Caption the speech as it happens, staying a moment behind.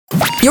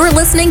You're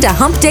listening to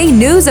Hump Day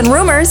News and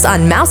Rumors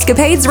on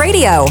Mousecapades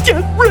Radio.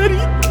 Get ready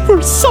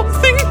for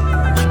something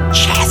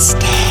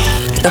majestic.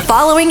 The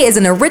following is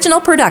an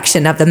original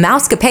production of the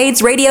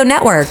Mousecapades Radio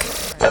Network.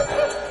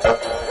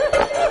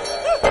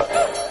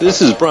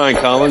 This is Brian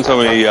Collins. I'm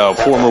a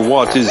former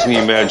Walt Disney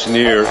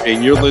Imagineer,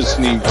 and you're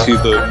listening to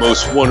the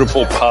most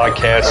wonderful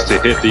podcast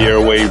to hit the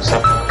airwaves,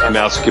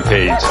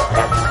 Mousecapades.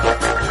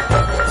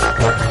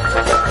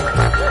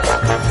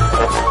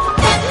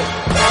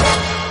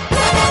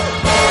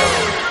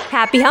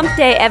 Happy Hump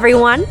Day,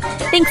 everyone.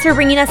 Thanks for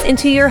bringing us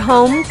into your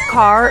home,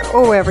 car,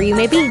 or wherever you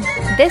may be.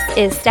 This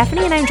is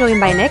Stephanie, and I'm joined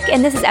by Nick,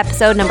 and this is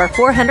episode number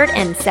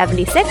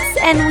 476,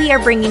 and we are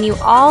bringing you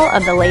all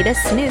of the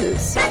latest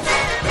news.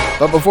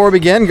 But before we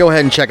begin, go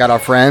ahead and check out our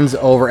friends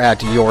over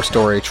at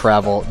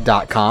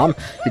yourstorytravel.com.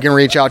 You can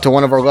reach out to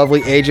one of our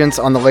lovely agents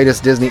on the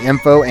latest Disney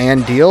info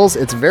and deals.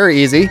 It's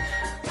very easy.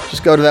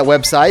 Just go to that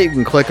website. You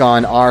can click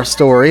on Our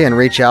Story and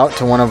reach out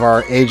to one of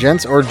our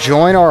agents or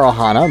join our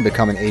Ohana and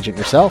become an agent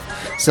yourself.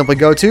 Simply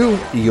go to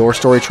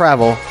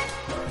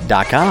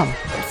yourstorytravel.com.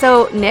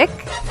 So, Nick?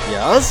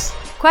 Yes?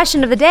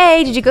 Question of the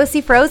day, did you go see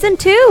Frozen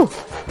 2?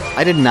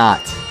 I did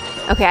not.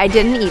 Okay, I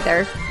didn't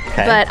either.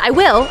 Okay. But I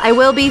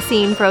will be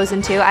seeing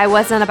Frozen 2. I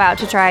wasn't about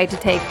to try to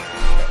take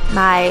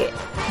my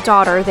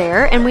daughter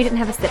there, and we didn't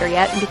have a sitter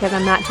yet because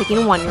I'm not taking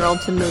a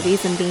 1-year-old to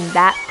movies and being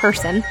that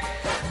person.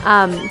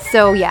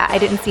 So yeah, I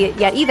didn't see it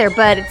yet either,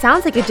 but it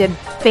sounds like it did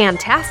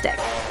fantastic.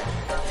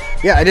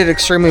 Yeah, I did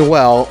extremely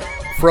well.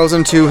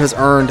 Frozen 2 has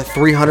earned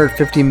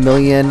 $350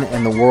 million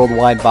in the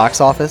worldwide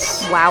box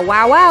office. Wow,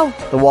 wow, wow.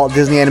 The Walt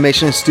Disney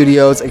Animation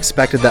Studios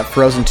expected that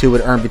Frozen 2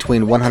 would earn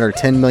between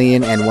 $110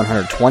 million and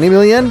 $120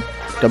 million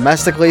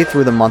domestically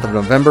through the month of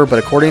November, but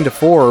according to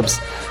Forbes,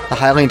 the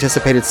highly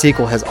anticipated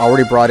sequel has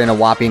already brought in a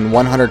whopping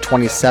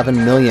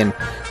 $127 million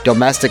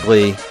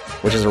domestically,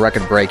 which is a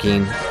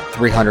record-breaking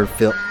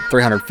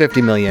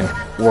 $350 million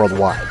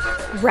worldwide.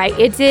 Right,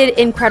 it did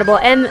incredible.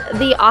 And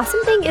the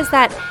awesome thing is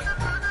that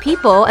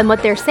people and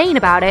what they're saying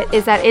about it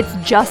is that it's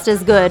just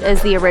as good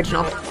as the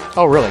original.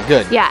 Oh, really?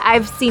 Good. Yeah,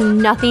 I've seen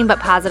nothing but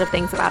positive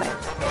things about it.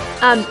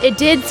 It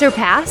did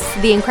surpass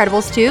The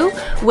Incredibles 2,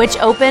 which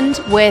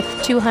opened with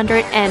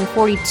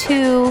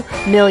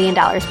 $242 million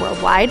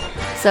worldwide.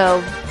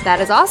 So that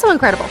is also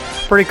incredible.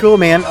 Pretty cool,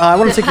 man. I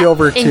want to take you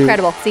over to...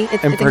 Incredible. See,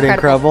 it's pretty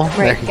incredible.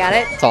 Right, got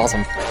it? It's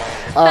awesome.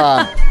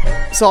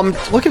 So I'm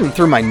looking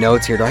through my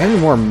notes here. Do I have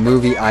any more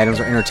movie items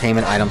or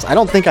entertainment items? I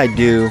don't think I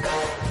do.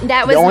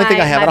 That was the only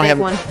thing I have. I don't big have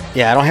one.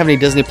 Yeah, I don't have any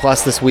Disney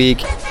Plus this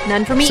week.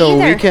 None for me so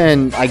either. So we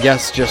can, I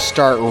guess, just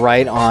start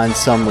right on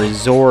some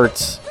resort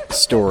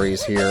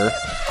stories here.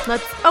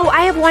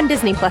 I have one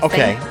Disney Plus thing.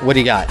 Okay, what do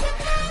you got?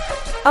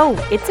 Oh,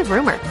 it's a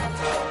rumor.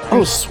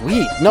 Oh,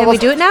 sweet. No, can we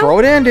do it now? Throw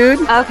it in,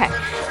 dude. Okay.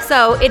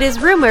 So it is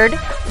rumored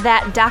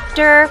that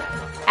Dr.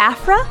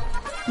 Aphra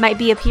might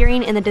be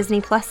appearing in the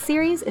Disney Plus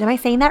series. Am I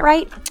saying that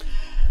right?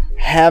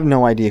 Have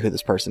no idea who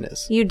this person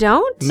is. You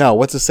don't? No,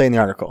 what's it say in the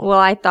article? Well,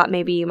 I thought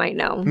maybe you might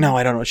know. No,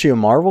 I don't know. Is she a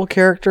Marvel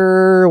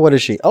character? What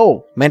is she?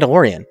 Oh,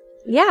 Mandalorian.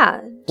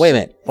 Yeah. Wait a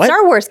minute. What?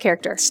 Star Wars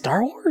character.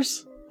 Star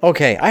Wars?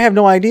 Okay, I have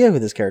no idea who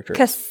this character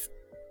is.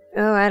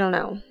 I don't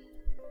know.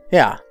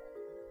 Yeah.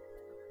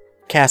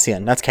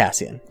 Cassian. That's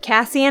Cassian.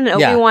 Cassian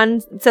and Obi-Wan.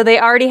 Yeah. So they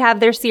already have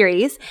their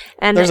series.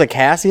 And there's a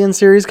Cassian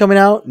series coming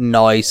out?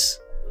 Nice.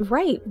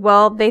 Right.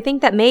 Well, they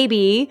think that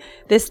maybe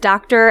this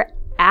Dr.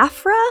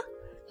 Aphra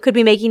could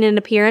be making an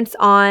appearance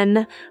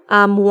on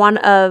one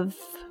of,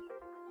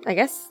 I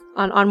guess,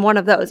 on one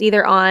of those.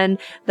 Either on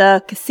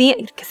the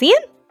Cassian?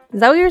 Is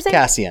that what you were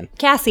saying?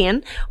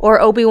 Cassian, or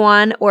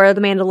Obi-Wan, or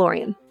the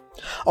Mandalorian.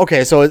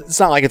 Okay, so it's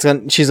not like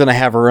she's gonna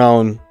have her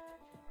own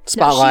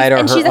spotlight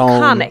and she's a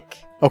comic.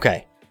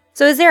 Okay.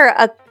 So is there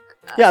a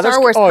Star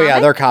Wars comic? Yeah,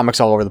 there are comics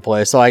all over the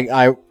place. So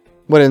I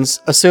would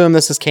assume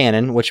this is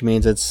canon, which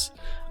means it's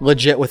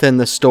legit within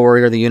the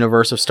story or the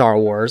universe of Star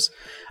Wars.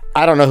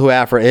 I don't know who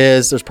Aphra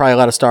is. There's probably a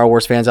lot of Star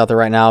Wars fans out there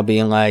right now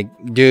being like,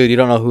 dude, you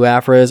don't know who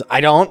Aphra is?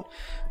 I don't.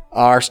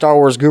 Our Star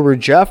Wars guru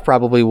Jeff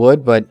probably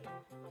would, but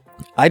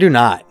I do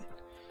not.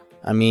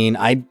 I mean,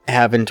 I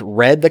haven't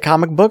read the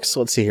comic books.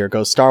 Let's see here. It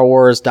goes Star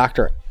Wars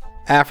Dr.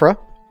 Aphra.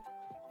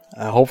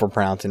 I hope we're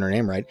pronouncing her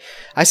name right.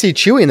 I see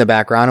Chewie in the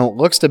background, and it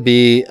looks to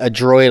be a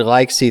droid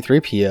like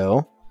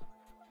C-3PO.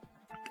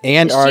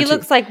 And she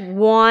looks like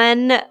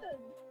one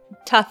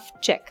tough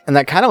chick. And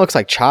that kind of looks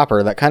like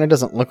Chopper. That kind of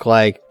doesn't look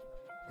like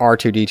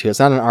R2-D2. It's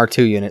not an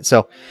R2 unit.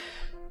 So,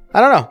 I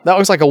don't know. That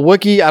looks like a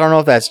Wookiee. I don't know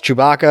if that's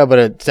Chewbacca, but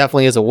it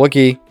definitely is a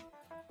Wookiee.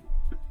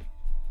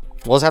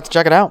 We'll just have to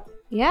check it out.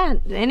 Yeah.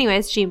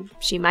 Anyways,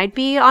 she might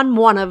be on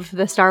one of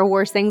the Star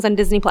Wars things on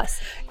Disney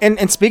Plus.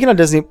 And speaking of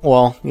Disney,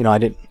 well, you know, I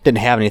didn't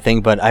have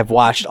anything, but I've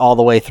watched all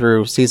the way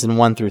through season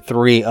 1 through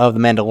 3 of The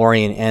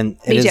Mandalorian, and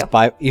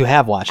you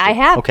have watched it. I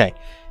have. Okay.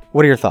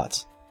 What are your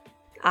thoughts?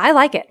 I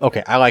like it.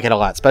 Okay, I like it a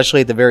lot, especially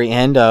at the very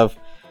end of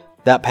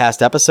that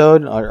past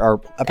episode,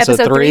 or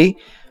episode 3,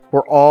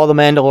 where all the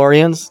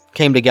Mandalorians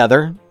came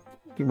together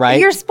right?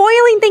 You're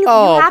spoiling things.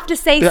 Oh, You have to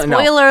say no.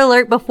 spoiler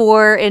alert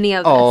before any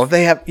of this. Oh,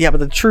 they have, yeah, but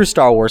the true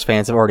Star Wars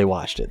fans have already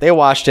watched it. They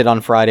watched it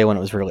on Friday when it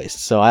was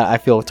released. So I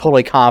feel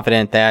totally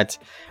confident that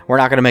we're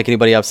not going to make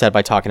anybody upset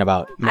by talking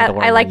about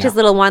Mandalorian. I liked right his now.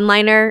 little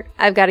one-liner.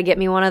 I've got to get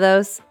me one of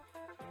those.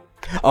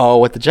 Oh,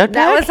 with the jetpack?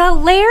 That was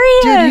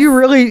hilarious.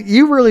 Dude,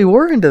 you really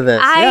were into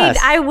this. Yes.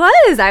 I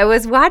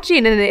was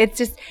watching, and it's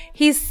just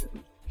he's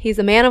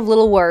a man of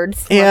little words.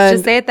 Let's And-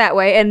 just say it that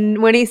way.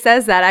 And when he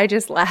says that, I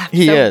just laugh.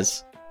 He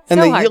is. And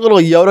so the hard. little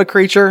Yoda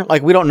creature,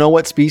 like we don't know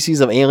what species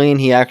of alien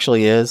he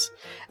actually is.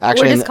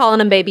 Actually, We're just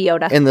calling him Baby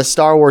Yoda. in the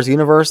Star Wars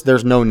universe,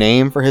 there's no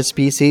name for his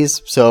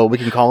species, so we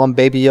can call him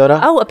Baby Yoda.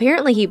 Oh,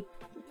 apparently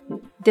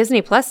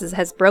Disney Plus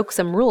has broke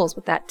some rules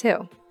with that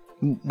too.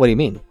 What do you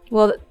mean?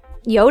 Well,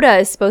 Yoda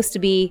is supposed to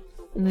be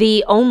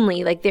the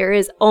only, like there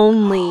is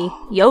only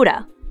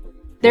Yoda.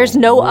 There's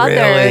no other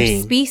Really?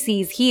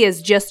 species. He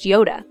is just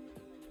Yoda.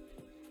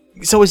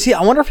 So is he?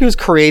 I wonder if he was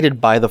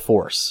created by the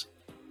Force,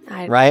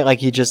 I, right? Like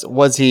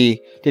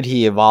did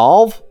he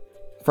evolve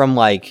from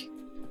like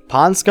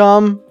pond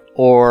scum,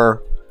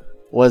 or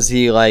was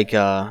he like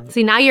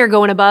See, now you're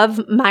going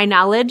above my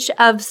knowledge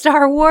of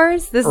Star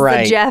Wars. This is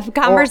right. a Jeff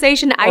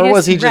conversation. I or just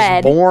was he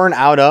read. just born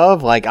out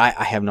of? Like I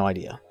have no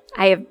idea.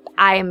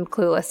 I am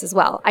clueless as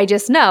well. I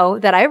just know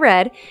that I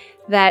read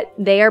that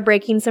they are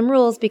breaking some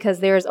rules because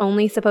there's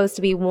only supposed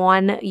to be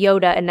one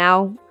Yoda, and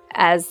now,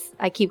 as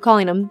I keep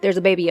calling him, there's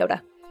a Baby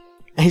Yoda.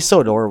 He's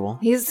so adorable.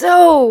 He's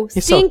so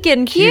He's so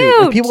stinking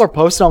cute. And people are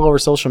posting all over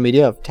social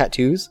media of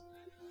tattoos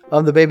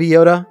of the Baby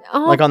Yoda,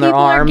 Oh, like on their people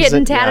arms. are getting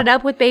and- tatted yeah,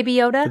 up with Baby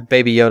Yoda.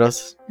 Baby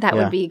Yodas. That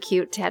Yeah. would be a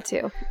cute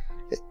tattoo.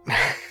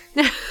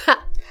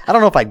 I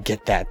don't know if I'd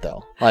get that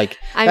though. Like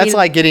I that's mean-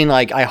 like getting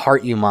like "I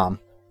heart you, mom"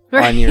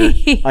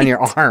 Right. on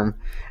your arm,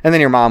 and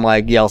then your mom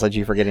like yells at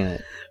you for getting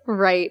it.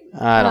 Right.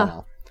 I don't Ugh.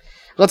 know.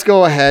 Let's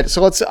go ahead.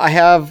 So I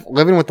have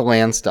Living with the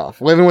Land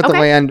stuff. Living with the Okay.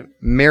 Land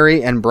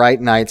Merry and Bright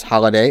Nights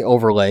Holiday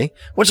Overlay,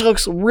 which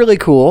looks really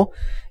cool.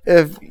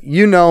 If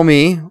you know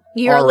me,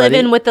 You're already,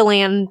 living with the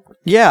land,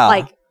 yeah,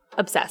 like,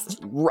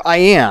 obsessed. I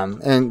am.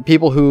 And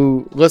people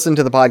who listen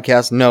to the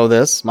podcast know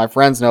this. My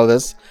friends know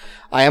this.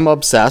 I am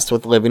obsessed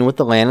with Living with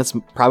the Land. It's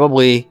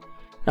probably,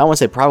 I want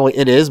to say probably,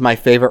 it is my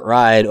favorite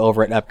ride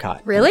over at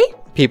Epcot. Really?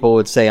 People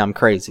would say I'm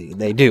crazy.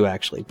 They do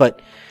actually,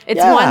 but It's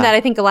yeah, one that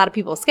I think a lot of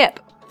people skip.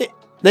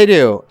 they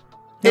do.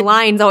 The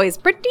line's always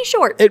pretty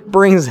short. It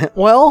brings,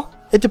 well,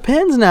 it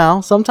depends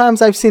now.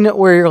 Sometimes I've seen it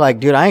where you're like,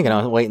 dude, I ain't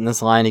gonna wait in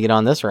this line to get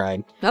on this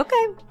ride.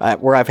 Okay.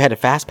 Where I've had to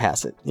fast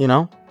pass it, you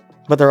know?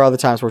 But there are other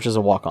times where it's just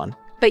a walk on.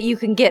 But you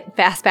can get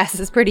fast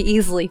passes pretty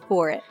easily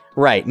for it.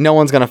 Right. No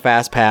one's gonna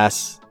fast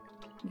pass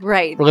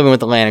Right. Living with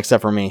the Land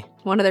except for me.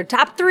 One of their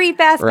top 3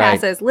 fast Right.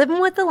 passes, living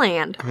with the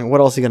land. I mean,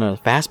 what else are you gonna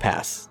fast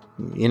pass?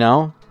 You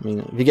know? I mean,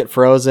 if you get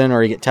Frozen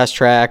or you get Test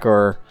Track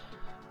or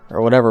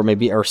whatever,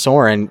 maybe, or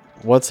Soarin',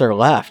 what's there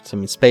left? I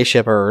mean,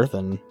 Spaceship Earth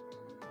and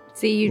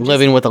See, you just,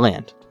 Living with the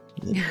Land.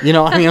 You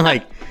know, I mean,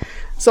 like,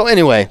 so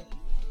anyway,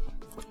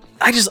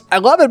 I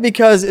love it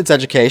because it's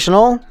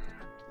educational.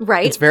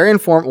 right. It's very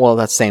informative. Well,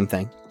 that's the same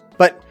thing,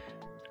 but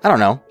I don't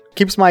know.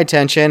 Keeps my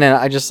attention, and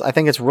I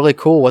think it's really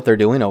cool what they're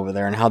doing over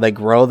there and how they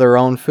grow their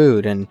own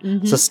food and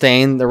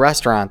sustain the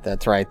restaurant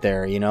that's right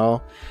there. You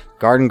know,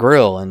 Garden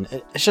Grill, and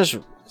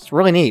it's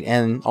really neat,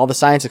 and all the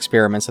science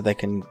experiments that they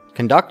can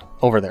conduct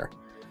over there.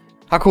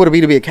 How cool would it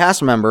be to be a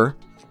cast member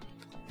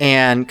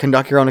and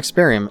conduct your own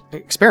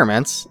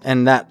experiments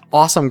in that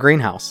awesome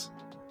greenhouse?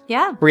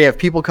 yeah. Where you have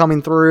people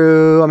coming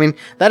through. I mean,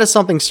 that is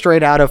something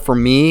straight out of, for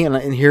me, and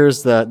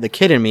here's the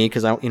kid in me,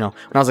 because when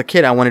I was a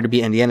kid, I wanted to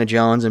be Indiana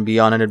Jones and be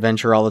on an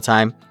adventure all the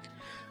time.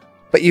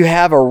 But you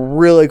have a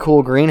really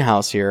cool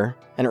greenhouse here,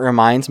 and it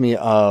reminds me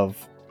of,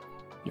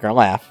 you're gonna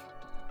laugh,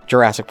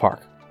 Jurassic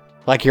Park.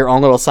 Like your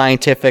own little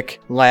scientific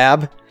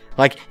lab.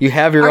 Like you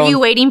have your Are own. you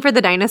waiting for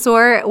the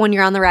dinosaur when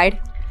you're on the ride?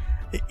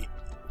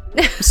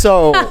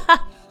 So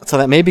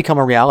that may become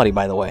a reality,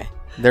 by the way.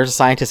 There's a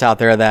scientist out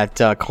there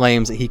that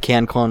claims that he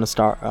can clone a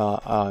Star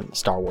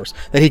Wars.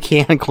 That he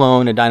can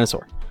clone a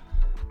dinosaur.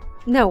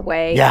 No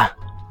way. Yeah.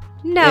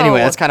 No. Anyway,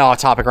 that's kind of off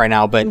topic right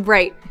now, but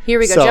Right. Here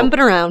we go. So- Jumping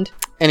around.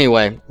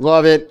 anyway,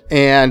 love it.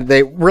 And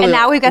they really, And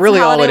now we've got some really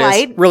all holiday it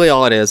is, light. really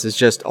all it is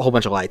just a whole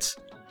bunch of lights,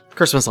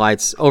 Christmas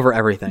lights over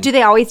everything. Do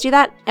they always do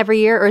that every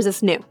year, or is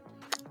this new?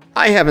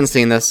 I haven't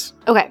seen this.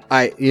 Okay.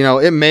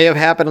 It may have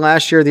happened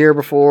last year, the year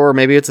before.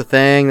 Maybe it's a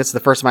thing. That's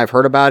the first time I've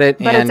heard about it.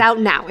 But and it's out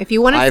now. If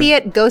you want to I've- see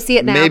it, go see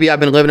it now. maybe I've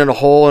been living in a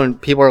hole,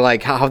 and people are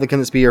like, "How can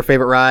this be your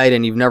favorite ride?"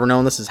 And you've never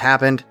known this has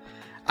happened.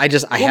 I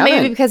Well, haven't.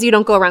 maybe because you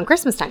don't go around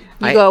Christmas time.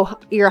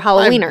 You're a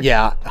Halloweener.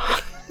 Yeah,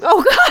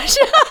 Oh, gosh.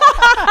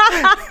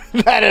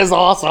 that is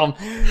awesome.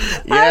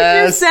 I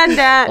Yes, just said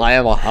that. I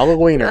am a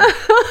Halloweener,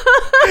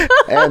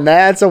 and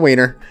that's a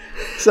wiener.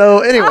 So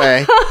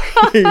anyway,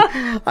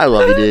 I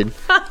love you, dude.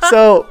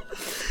 So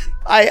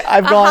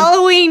I've A gone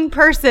Halloween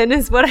person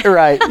is what I...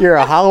 right. You're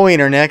a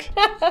Halloweener, Nick.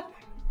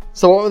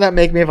 So what would that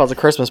make me if I was a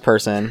Christmas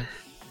person?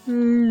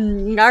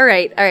 All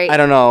right. I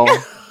don't know.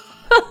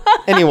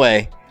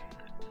 Anyway,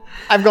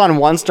 I've gone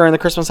once during the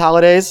Christmas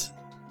holidays,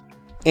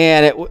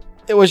 and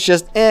it was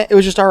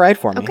just all right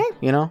for me. Okay.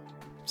 You know?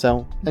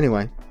 So,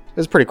 anyway, it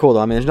was pretty cool,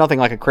 though. I mean, there's nothing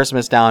like a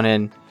Christmas down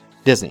in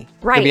Disney.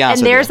 Right. To be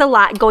honest And with there's you. a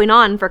lot going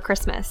on for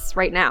Christmas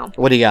right now.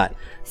 What do you got?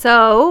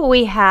 So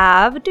we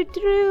have,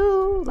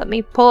 let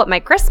me pull up my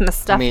Christmas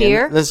stuff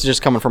here. This is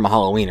just coming from a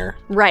Halloweener.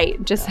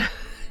 Right. Just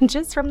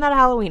from that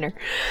Halloweener.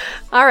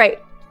 All right.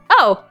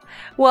 Oh,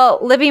 well,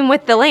 Living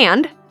with the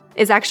Land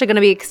is actually going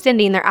to be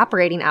extending their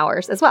operating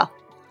hours as well.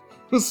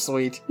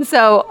 Sweet.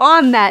 So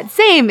on that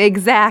same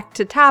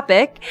exact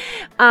topic,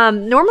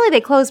 normally they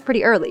close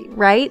pretty early,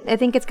 right? I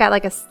think it's got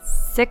like a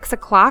 6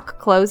 o'clock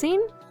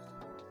closing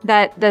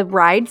that the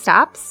ride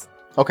stops,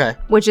 Okay.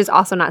 which is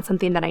also not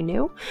something that I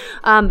knew.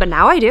 But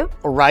now I do.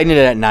 Riding it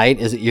at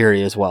night is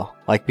eerie as well.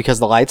 Like, because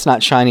the light's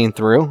not shining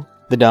through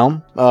the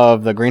dome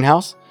of the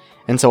greenhouse.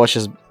 And so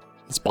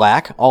it's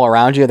black all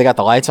around you. They got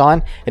the lights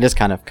on. It is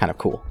kind of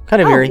cool.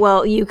 Kind of eerie.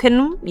 Well, you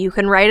can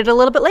ride it a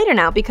little bit later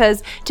now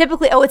because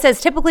it says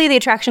typically the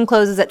attraction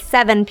closes at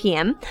 7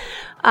 p.m.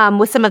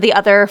 With some of the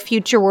other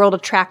Future World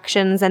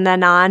attractions and the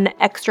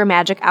non-extra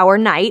magic hour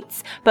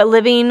nights. But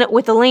Living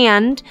with the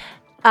Land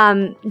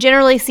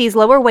generally sees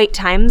lower wait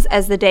times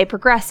as the day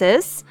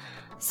progresses.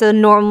 So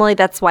normally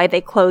that's why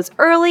they close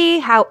early.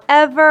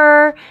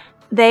 However,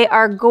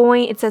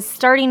 it says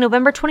starting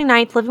November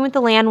 29th, Living with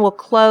the Land will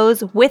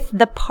close with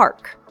the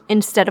park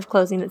instead of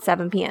closing at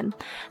 7 p.m.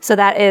 So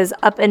that is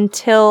up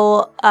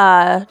until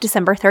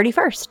December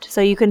 31st.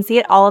 So you can see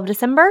it all of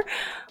December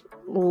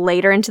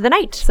later into the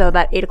night. So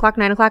that 8 o'clock,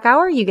 9 o'clock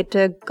hour, you get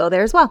to go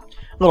there as well.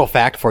 Little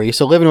fact for you.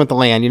 So Living with the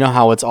Land, you know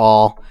how it's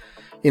all,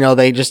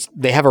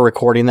 they have a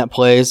recording that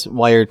plays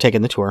while you're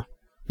taking the tour.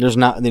 There's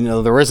not,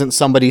 there isn't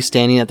somebody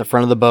standing at the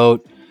front of the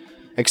boat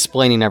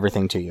explaining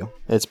everything to you.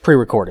 It's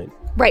pre-recorded.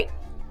 Right.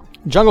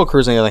 Jungle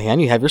Cruise, on the other hand,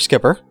 you have your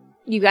skipper.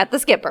 You got the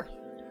skipper.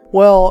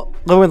 Well,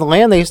 Living with the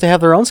Land, they used to have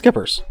their own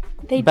skippers.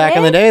 Back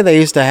in the day, they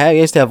used to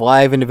have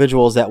live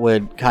individuals that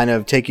would kind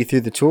of take you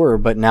through the tour,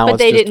 but now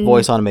it's just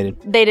voice automated.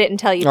 They didn't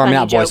tell you. Or funny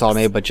not jokes. voice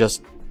automated, but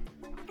just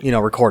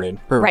recorded,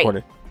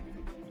 pre-recorded.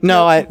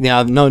 Right.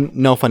 No,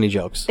 no funny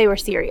jokes. They were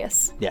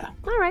serious. Yeah,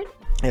 All right.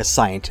 as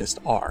scientists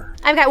are.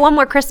 I've got one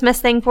more Christmas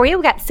thing for you.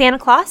 We got Santa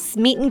Claus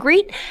meet and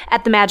greet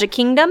at the Magic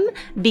Kingdom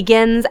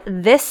begins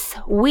this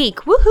week.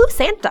 Woohoo,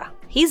 Santa.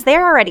 He's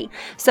there already.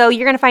 So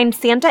you're going to find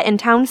Santa in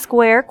Town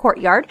Square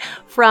Courtyard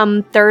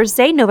from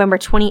Thursday, November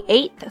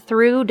 28th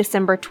through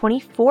December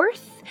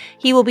 24th.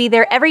 He will be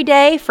there every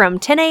day from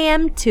 10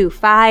 a.m. to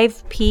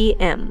 5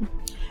 p.m.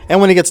 And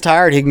when he gets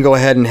tired, he can go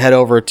ahead and head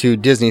over to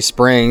Disney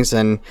Springs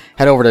and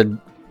head over to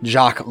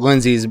Jock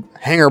Lindsay's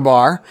Hangar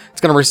Bar. It's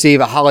going to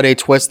receive a holiday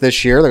twist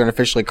this year. They're going to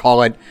officially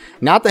call it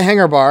not the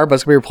Hangar Bar, but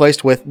it's going to be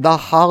replaced with the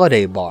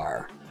Holiday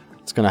Bar.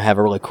 It's going to have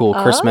a really cool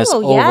Christmas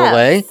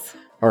overlay. Yes.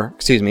 Or,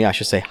 excuse me, I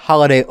should say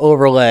holiday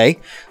overlay.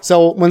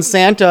 So when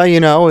Santa,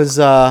 is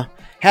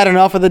had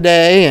enough of the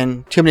day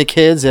and too many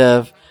kids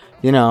have,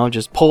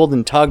 just pulled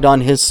and tugged on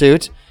his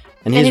suit.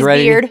 And he's his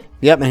ready. beard.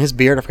 Yep, and his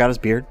beard. I forgot his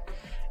beard.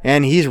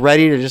 And he's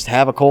ready to just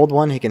have a cold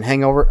one. He can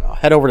head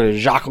over to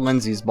Jacques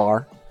Lindsay's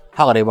bar,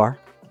 Holiday Bar,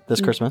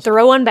 this Christmas.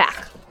 Throw one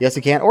back. Yes,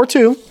 he can, or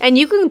two. And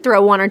you can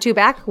throw one or two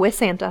back with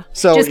Santa.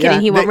 So, just kidding, yeah,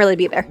 he won't really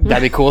be there.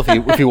 That'd be cool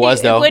if he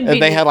was though. would If be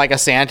they neat. had like a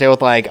Santa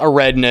with like a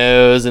red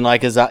nose and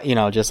like his,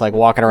 just like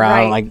walking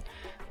around Right.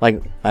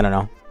 like I don't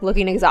know.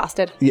 Looking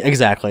exhausted. Yeah,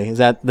 exactly. Is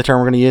that the term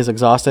we're going to use?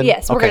 Exhausted?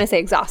 Yes, we're Okay. going to say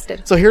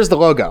exhausted. So here's the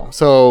logo.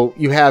 So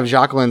you have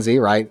Jacques Lindsay,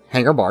 right?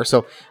 Hangar Bar.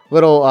 So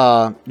little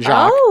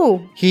Jacques.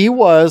 Oh. He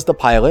was the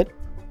pilot.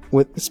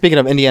 Speaking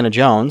of Indiana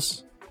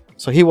Jones,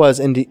 so he was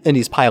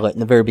Indy's pilot in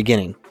the very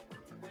beginning.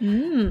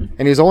 And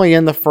he was only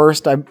in the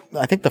first, I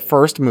think the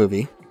first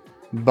movie.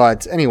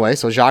 But anyway,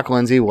 so Jacques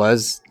Lindsay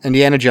was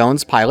Indiana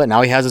Jones' pilot.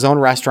 Now he has his own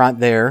restaurant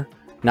there.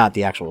 Not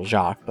the actual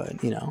Jacques, but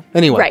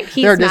Anyway, Right,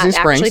 he's they're at not Disney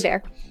Springs. actually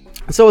there.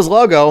 So his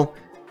logo,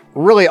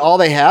 really all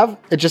they have,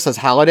 it just says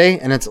holiday,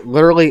 and it's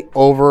literally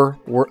over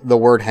the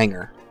word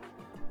hangar.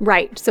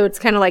 Right, so it's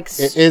kind of like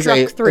It is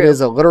through. It is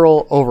a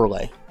literal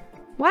overlay.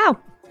 Wow.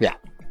 Yeah.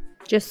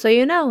 Just so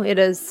you know, it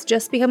is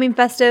just becoming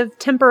festive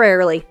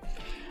temporarily.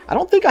 I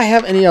don't think I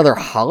have any other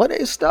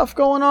holiday stuff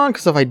going on,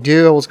 because if I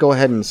do, let's go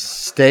ahead and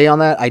stay on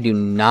that. I do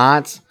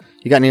not.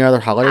 You got any other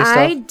holiday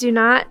I stuff? do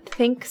not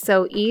think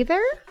so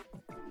either.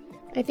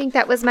 I think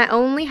that was my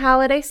only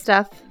holiday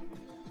stuff.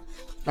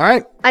 All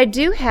right. I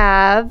do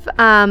have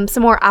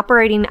some more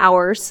operating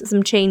hours,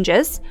 some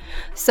changes.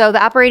 So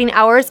the operating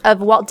hours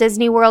of Walt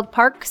Disney World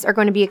parks are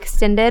going to be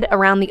extended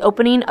around the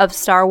opening of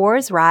Star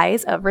Wars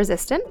Rise of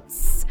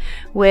Resistance,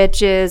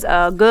 which is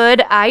a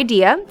good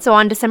idea. So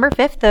on December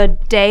 5th, the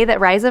day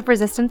that Rise of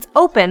Resistance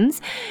opens,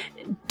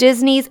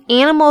 Disney's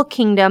Animal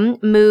Kingdom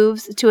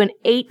moves to an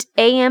 8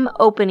 a.m.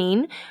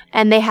 opening,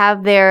 and they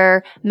have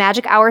their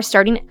magic hour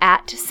starting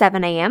at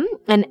 7 a.m.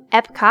 And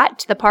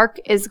Epcot, the park,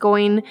 is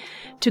going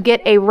to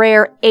get a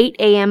rare 8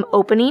 a.m.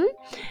 opening,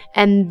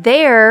 and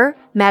their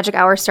magic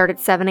hour start at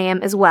 7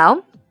 a.m. as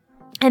well.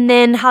 And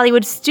then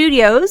Hollywood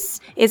Studios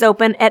is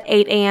open at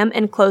 8 a.m.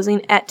 and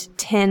closing at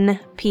 10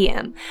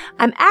 p.m.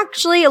 I'm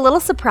actually a little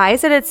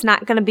surprised that it's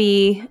not going to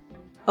be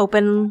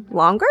open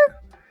longer,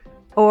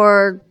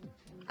 or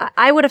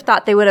I would have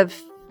thought they would have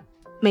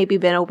maybe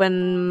been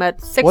open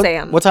at 6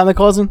 a.m. What time they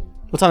closing?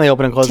 What time they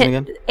open and closing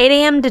again? 8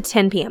 a.m. to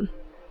 10 p.m.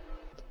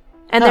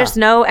 And there's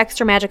no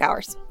extra magic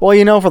hours.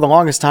 Well, for the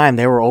longest time,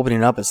 they were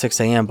opening up at 6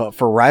 a.m., but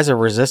for Rise of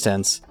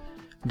Resistance,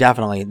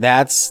 definitely,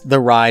 that's the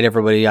ride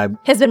everybody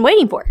has been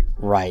waiting for.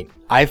 Right.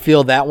 I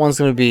feel that one's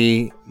going to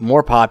be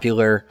more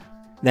popular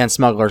than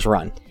Smuggler's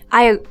Run.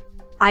 I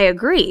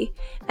agree.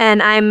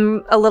 And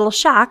I'm a little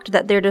shocked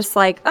that they're just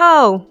like,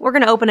 oh, we're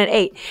going to open at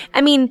 8.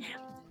 I mean,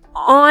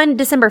 on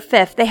December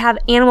 5th, they have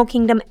Animal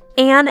Kingdom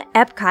and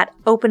Epcot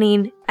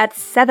opening at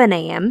 7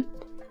 a.m.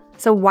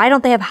 So why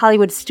don't they have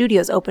Hollywood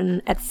Studios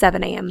open at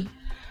 7 a.m.?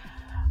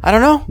 I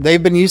don't know.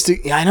 They've been used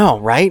to, I know,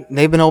 right?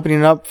 They've been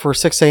opening up for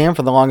 6 a.m.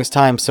 for the longest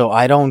time, so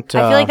I don't...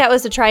 I feel like that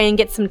was to try and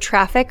get some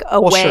traffic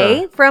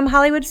away from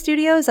Hollywood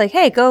Studios. Like,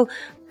 hey, go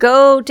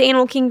to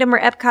Animal Kingdom or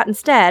Epcot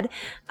instead.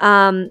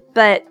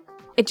 But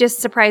it just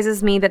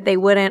surprises me that they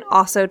wouldn't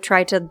also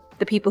try to,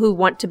 the people who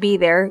want to be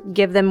there,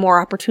 give them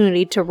more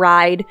opportunity to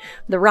ride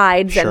the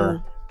rides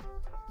and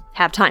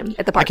have time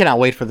at the park. I cannot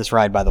wait for this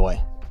ride, by the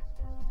way.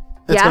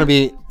 It's going to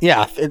be,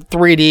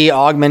 3D,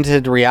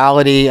 augmented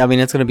reality. I mean,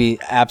 it's going to be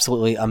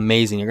absolutely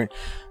amazing.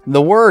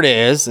 The word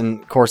is,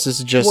 and of course, this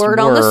is just word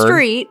on the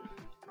street.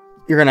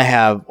 You're going to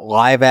have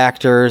live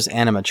actors,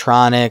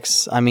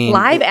 animatronics. I mean,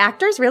 live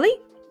actors, really?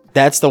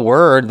 That's the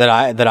word that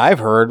I've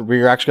heard. Where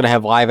you're actually going to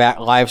have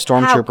live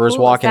stormtroopers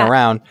walking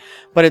around.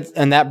 But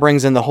and that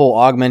brings in the whole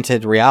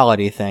augmented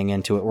reality thing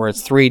into it, where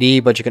it's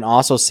 3D, but you can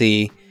also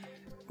see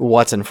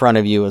what's in front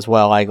of you as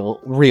well, like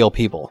real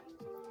people.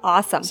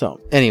 Awesome.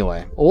 So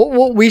anyway,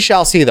 we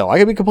shall see, though. I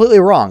could be completely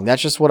wrong.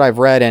 That's just what I've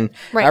read, and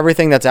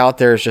everything that's out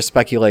there is just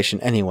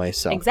speculation anyway.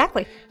 So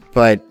exactly.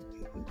 But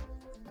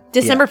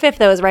December 5th,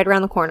 though, is right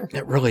around the corner.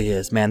 It really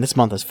is, man. This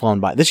month has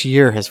flown by. This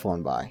year has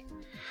flown by.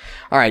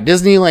 All right,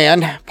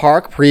 Disneyland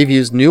Park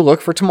previews new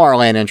look for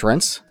Tomorrowland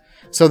entrance.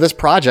 So this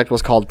project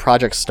was called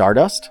Project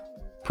Stardust.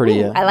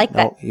 Pretty. I like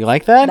that. You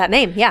like that? That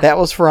name, yeah. That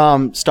was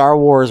from Star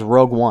Wars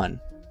Rogue One.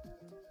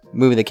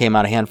 Movie that came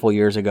out a handful of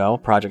years ago,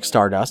 Project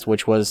Stardust,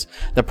 which was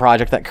the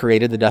project that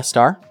created the Death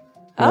Star.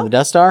 You know the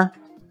Death Star?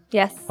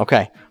 Yes.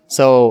 Okay.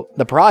 So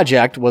the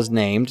project was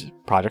named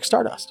Project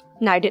Stardust.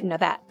 No, I didn't know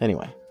that.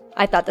 Anyway.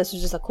 I thought this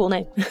was just a cool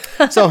name.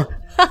 So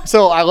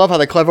I love how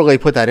they cleverly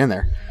put that in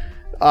there.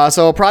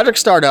 So Project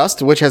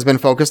Stardust, which has been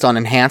focused on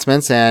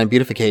enhancements and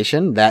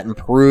beautification that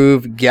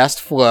improve guest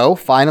flow,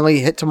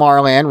 finally hit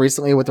Tomorrowland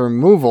recently with the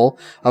removal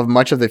of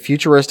much of the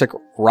futuristic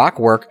rock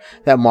work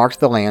that marked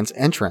the land's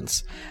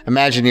entrance.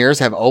 Imagineers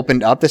have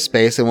opened up the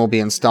space and will be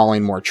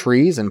installing more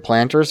trees and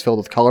planters filled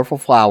with colorful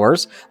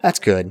flowers. That's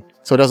good.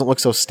 So it doesn't look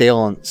so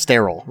stale and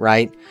sterile,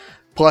 right?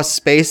 Plus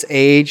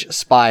space-age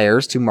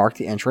spires to mark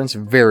the entrance.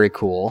 Very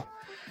cool.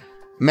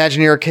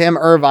 Imagineer Kim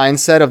Irvine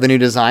said of the new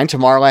design,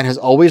 Tomorrowland has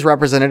always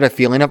represented a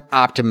feeling of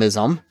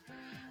optimism.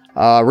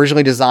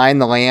 Originally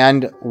designed the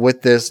land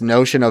with this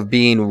notion of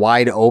being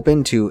wide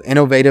open to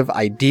innovative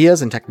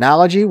ideas and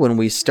technology. When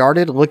we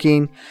started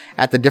looking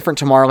at the different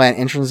Tomorrowland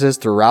entrances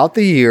throughout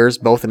the years,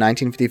 both the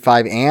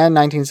 1955 and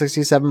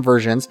 1967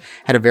 versions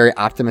had a very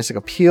optimistic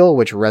appeal,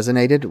 which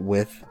resonated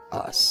with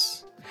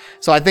us.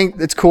 So I think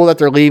it's cool that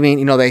they're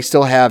leaving. They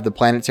still have the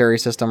planetary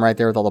system right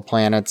there with all the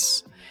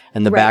planets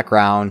in the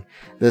background.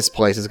 This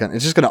place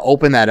it's just gonna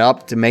open that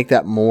up to make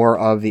that more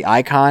of the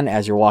icon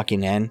as you're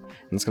walking in, and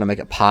it's gonna make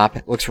it pop.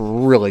 It looks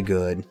really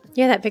good.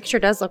 Yeah, that picture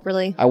does look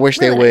really. I wish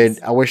really they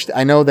would. nice.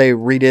 I know they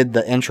redid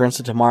the entrance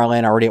to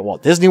Tomorrowland already at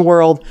Walt Disney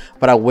World,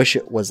 but I wish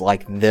it was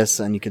like this,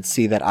 and you could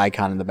see that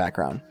icon in the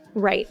background.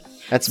 Right.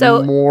 That's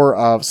more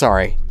of.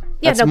 Sorry.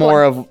 Yeah, that's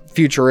more of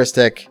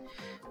futuristic,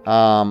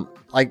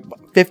 like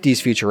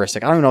 50s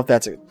futuristic. I don't even know if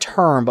that's a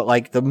term, but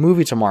like the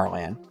movie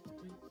Tomorrowland.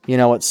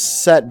 It's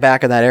set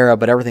back in that era,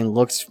 but everything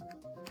looks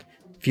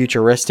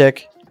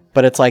futuristic.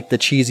 But it's like the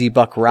cheesy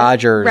Buck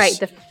Rogers. Right,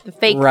 the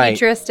fake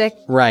futuristic.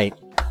 Right.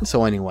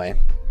 So anyway.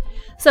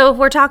 So if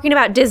we're talking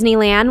about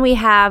Disneyland, we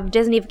have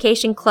Disney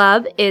Vacation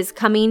Club is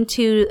coming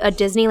to a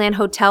Disneyland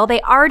hotel. They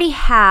already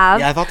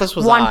have I thought this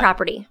was one odd.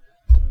 property.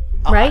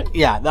 Right?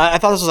 I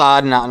thought this was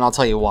odd, and I'll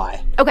tell you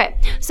why. Okay,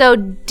 so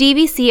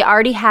DVC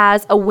already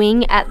has a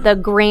wing at the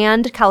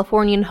Grand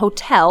Californian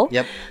Hotel.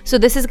 Yep. So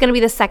this is going to be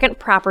the second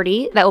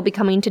property that will be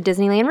coming to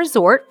Disneyland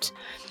Resort.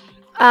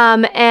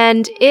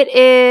 And it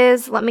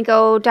is, let me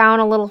go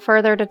down a little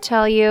further to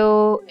tell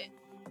you.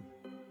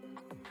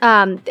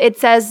 It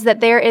says that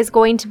there is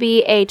going to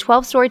be a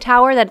 12-story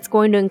tower that's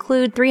going to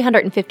include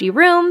 350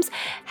 rooms,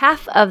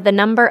 half of the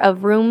number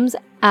of rooms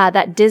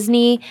that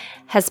Disney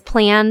has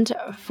planned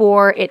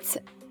for its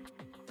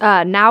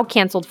now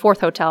canceled fourth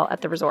hotel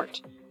at the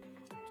resort.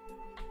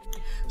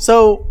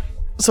 So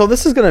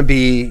this is going to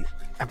be,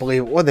 I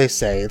believe, what they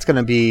say, it's going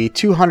to be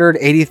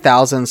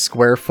 280,000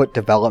 square foot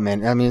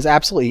development. I mean, it's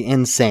absolutely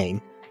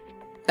insane.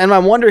 And my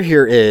wonder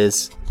here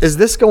is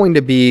this going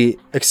to be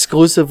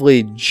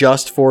exclusively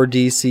just for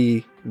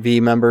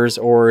DCV members,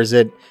 or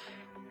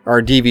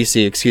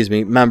DVC, excuse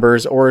me,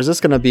 members, or is this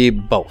going to be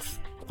both,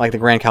 like the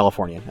Grand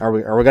Californian? Are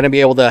we going to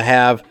be able to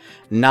have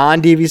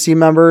non-DVC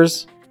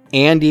members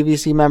and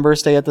DVC members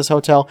stay at this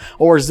hotel?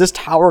 Or is this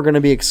tower going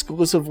to be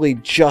exclusively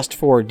just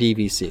for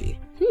DVC?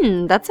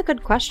 That's a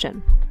good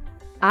question.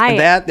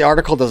 That the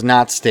article does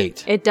not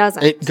state. It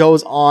doesn't. It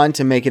goes on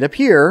to make it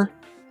appear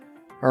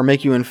or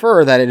make you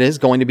infer that it is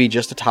going to be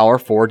just a tower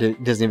for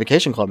Disney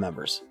Vacation Club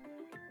members.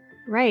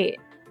 Right.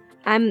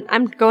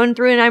 I'm going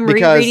through and I'm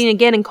rereading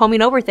again and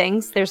combing over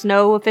things. There's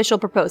no official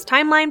proposed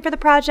timeline for the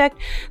project.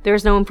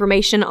 There's no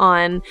information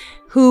on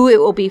who it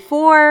will be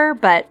for,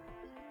 but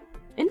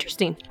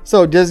interesting.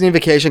 So Disney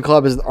Vacation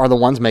Club are the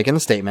ones making the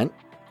statement.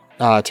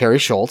 Terry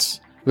Schultz.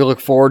 We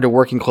look forward to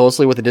working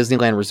closely with the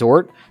Disneyland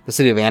Resort, the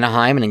city of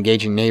Anaheim, and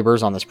engaging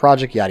neighbors on this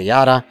project, yada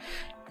yada.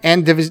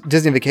 And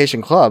Disney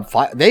Vacation Club,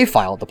 they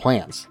filed the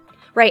plans.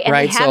 Right, and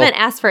they haven't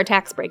asked for a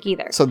tax break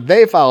either. So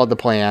they filed the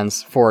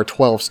plans for a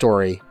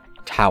 12-story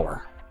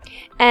tower.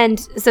 And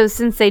so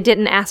since they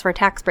didn't ask for a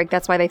tax break,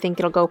 that's why they think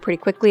it'll go pretty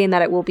quickly and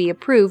that it will be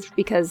approved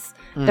because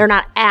they're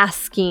not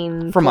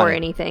asking for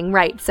anything.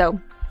 Right, so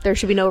there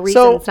should be no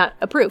reason it's not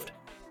approved.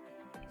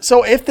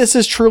 So if this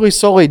is truly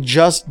solely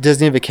just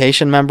Disney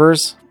Vacation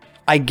members,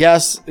 I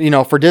guess,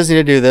 for Disney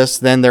to do this,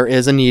 then there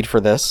is a need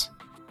for this.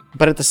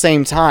 But at the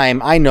same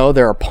time, I know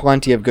there are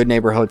plenty of Good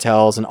Neighbor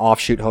hotels and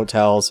offshoot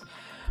hotels.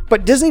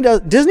 But Disney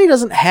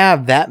doesn't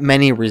have that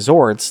many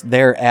resorts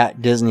there at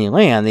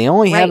Disneyland. They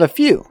only have a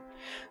few.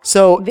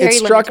 So it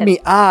struck me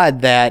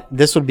odd that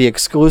this would be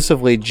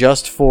exclusively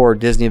just for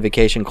Disney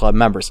Vacation Club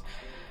members.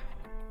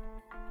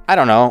 I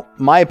don't know.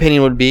 My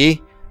opinion would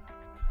be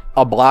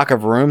a block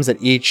of rooms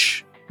at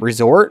each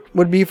resort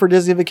would be for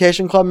Disney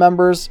Vacation Club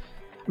members.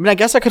 I mean, I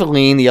guess I could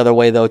lean the other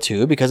way though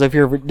too, because if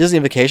you're a Disney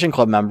Vacation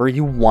Club member,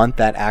 you want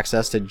that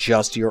access to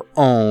just your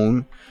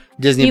own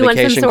Disney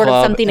Vacation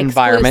Club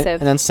environment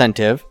and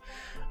incentive.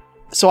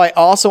 So I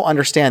also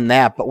understand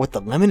that, but with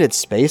the limited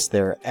space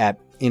there at,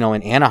 in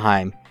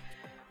Anaheim,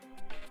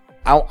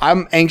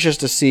 I'm anxious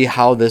to see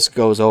how this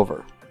goes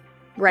over.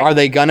 Right. Are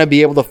they going to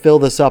be able to fill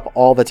this up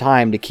all the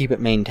time to keep it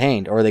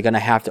maintained? Or are they going to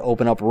have to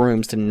open up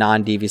rooms to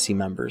non-DVC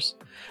members?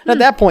 And at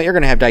that point, you're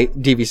going to have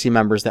DVC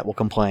members that will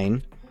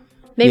complain.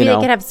 Maybe they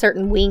could have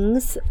certain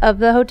wings of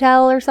the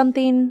hotel or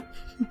something.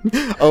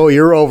 Oh,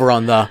 you're over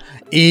on the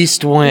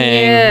East Wing.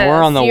 Yes,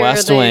 we're on the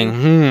West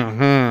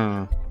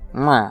Wing.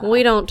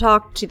 We don't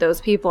talk to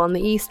those people on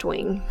the East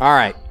Wing. All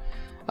right.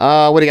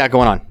 What do you got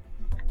going on?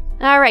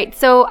 All right.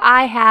 So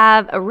I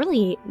have a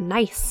really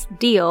nice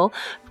deal.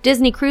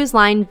 Disney Cruise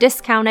Line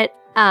discount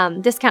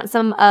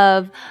some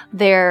of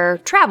their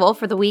travel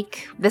for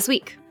this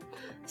week.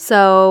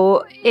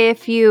 So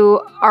if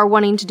you are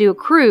wanting to do a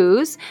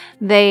cruise,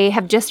 they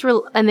have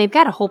and they've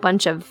got a whole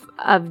bunch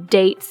of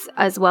dates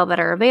as well that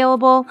are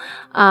available.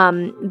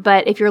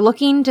 But if you're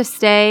looking to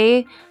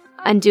stay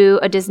and do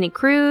a Disney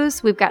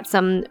cruise, we've got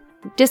some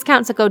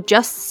discounts that go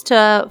just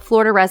to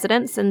Florida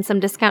residents and some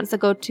discounts that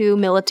go to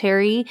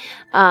military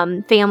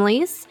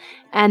families.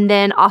 And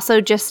then also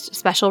just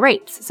special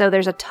rates. So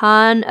there's a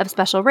ton of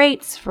special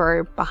rates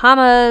for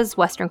Bahamas,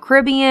 Western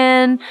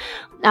Caribbean,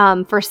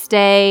 for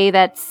stay.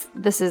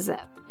 This is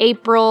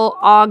April,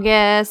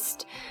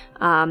 August,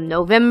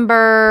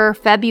 November,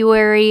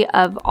 February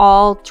of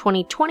all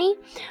 2020.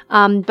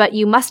 But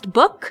you must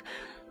book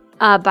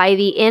by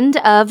the end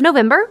of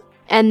November.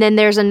 And then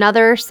there's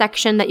another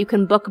section that you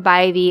can book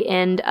by the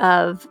end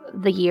of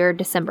the year,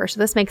 December. So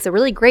this makes a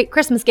really great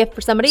Christmas gift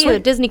for somebody at a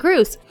Disney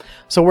cruise.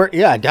 So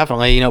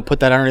definitely,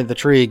 put that under the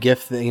tree,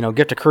 gift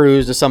a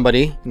cruise to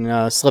somebody,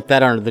 slip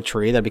that under the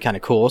tree. That'd be kind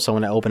of cool. So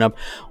when I open up,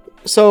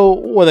 so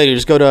what do they do?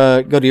 Just go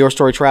to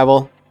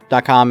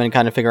yourstorytravel.com and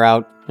kind of figure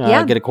out,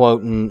 get a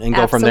quote and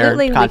go from there.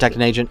 Contact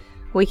an agent.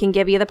 We can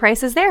give you the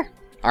prices there.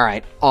 All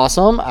right.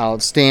 Awesome.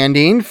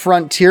 Outstanding.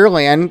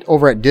 Frontierland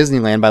over at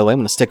Disneyland, by the way. I'm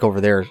going to stick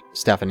over there,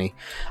 Stephanie.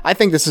 I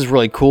think this is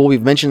really cool.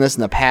 We've mentioned this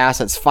in the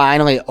past. It's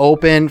finally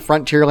open.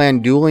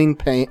 Frontierland Dueling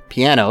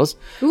Pianos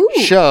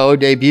show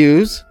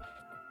debuts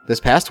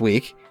this past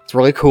week. It's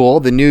really cool.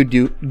 The new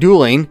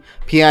Dueling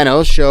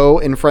Pianos show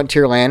in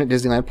Frontierland at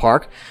Disneyland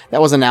Park.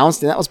 That was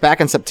announced, and that was back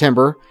in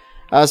September.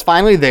 It's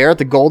finally there at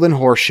the Golden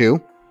Horseshoe.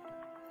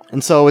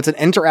 And so it's an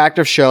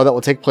interactive show that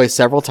will take place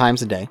several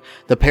times a day.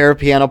 The pair of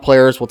piano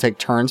players will take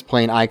turns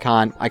playing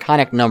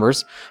iconic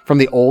numbers from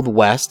the Old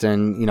West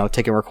and,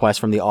 taking requests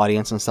from the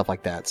audience and stuff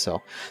like that. So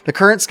the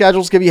current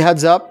schedules give you a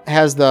heads up.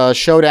 Has the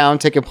showdown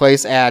taking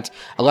place at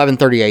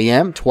 11:30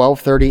 a.m.,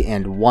 12:30,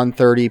 and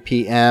 1:30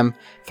 p.m.,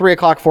 3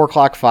 o'clock, 4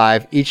 o'clock,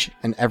 5, each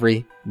and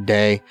every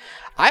day.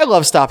 I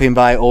love stopping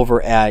by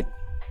over at,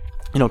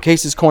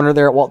 Casey's Corner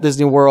there at Walt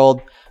Disney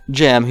World.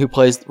 Jim, who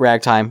plays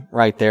Ragtime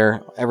right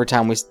there. Every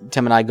time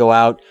Tim and I go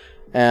out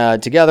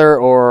together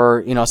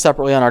or,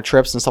 separately on our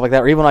trips and stuff like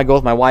that, or even when I go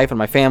with my wife and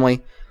my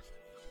family,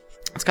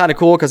 it's kind of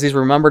cool because he's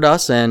remembered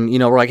us and,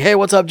 we're like, hey,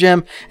 what's up,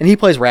 Jim? And he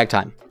plays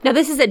Ragtime. Now,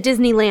 this is at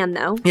Disneyland,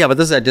 though. Yeah, but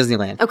this is at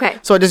Disneyland. Okay.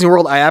 So at Disney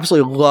World, I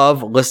absolutely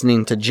love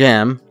listening to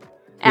Jim,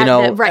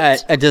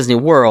 at Disney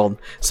World.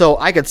 So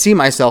I could see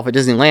myself at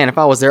Disneyland. If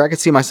I was there, I could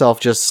see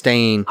myself just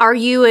staying for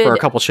a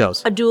couple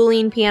shows. A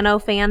dueling piano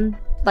fan?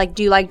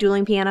 Do you like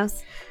dueling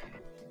pianos?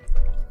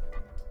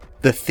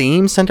 the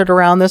theme centered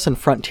around this in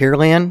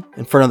Frontierland,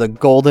 in front of the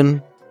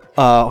golden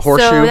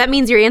horseshoe. So that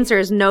means your answer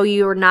is no,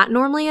 you're not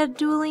normally a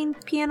dueling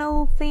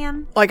piano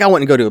fan? Like, I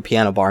wouldn't go to a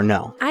piano bar,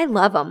 no. I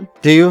love them.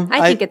 Do you?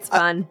 I think it's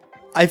fun.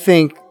 I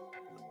think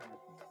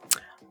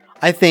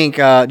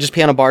just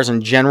piano bars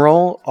in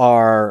general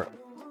are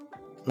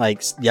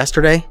like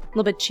yesterday. A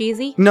little bit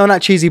cheesy. No,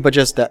 not cheesy, but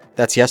just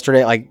that's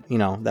yesterday. Like, you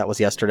know, that was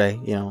yesterday.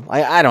 You know,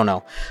 I don't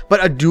know.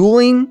 But a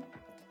dueling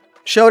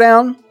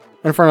showdown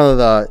in front of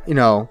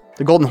the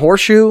Golden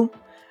Horseshoe,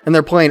 and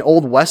they're playing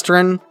old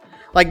Western.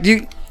 Like,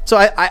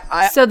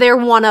 So they're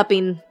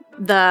one-upping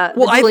the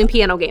dueling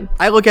piano game.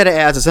 I look at it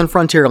as it's in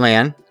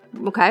Frontierland.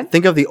 Okay.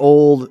 Think of the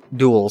old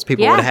duels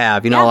people Yeah. would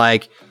have. You know,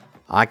 like,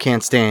 I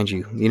can't stand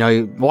you. You know,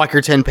 you walk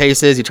your 10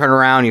 paces, you turn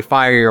around, you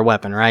fire your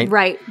weapon, right?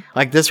 Right.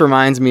 Like, this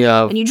reminds me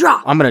of... And you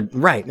drop.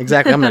 Right,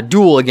 exactly. I'm going to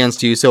duel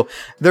against you. So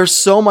there's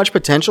so much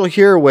potential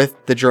here with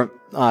the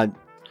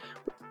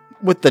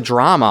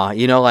drama.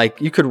 You know,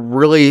 like, you could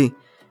really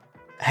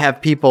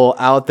have people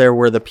out there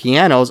where the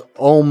pianos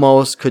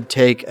almost could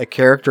take a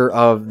character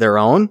of their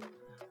own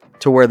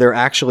to where they're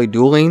actually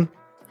dueling.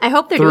 I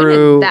hope they're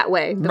doing it that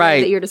way, the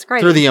way that you're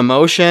describing. Through the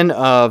emotion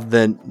of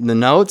the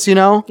notes, you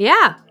know?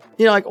 Yeah.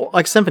 You know,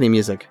 like symphony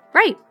music.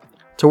 Right.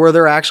 To where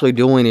they're actually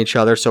dueling each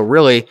other. So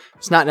really,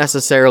 it's not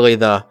necessarily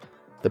the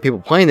people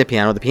playing the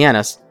piano, the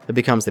pianists, that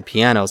becomes the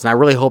pianos. And I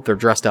really hope they're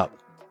dressed up.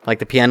 Like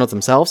the pianos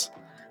themselves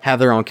have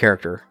their own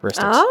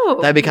characteristics. Oh.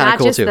 That'd be kind of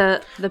cool too.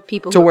 Not just the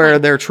people to who where play.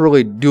 they're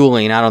truly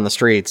dueling out on the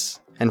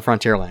streets in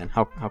Frontierland.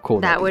 How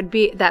cool That would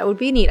be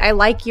neat. I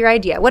like your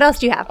idea. What else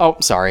do you have? Oh,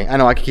 sorry. I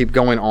know I could keep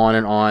going on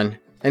and on.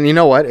 And you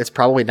know what? It's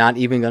probably not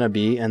even going to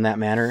be in that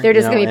manner. They're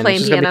just going to be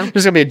playing piano. Just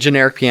going to be a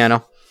generic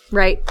piano.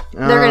 Right.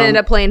 They're going to end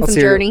up playing some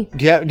Journey.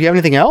 Do you have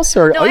anything else?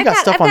 Or No, you got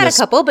stuff I've on got this?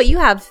 a couple, but you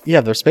have. You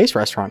have their space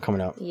restaurant coming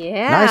up.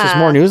 Yeah. Nice. There's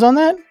more news on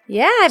that?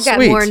 Yeah, I've got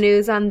Sweet. more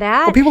news on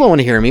that. Well, people don't want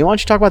to hear me. Why don't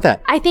you talk about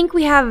that? I think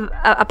we have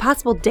a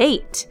possible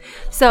date.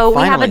 So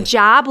we have a Finally.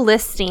 job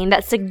listing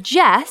that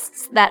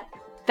suggests that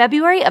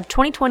February of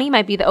 2020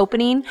 might be the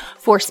opening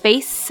for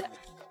space.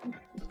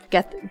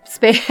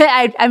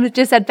 I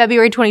just said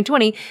February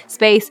 2020,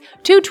 Space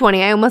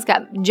 220. I almost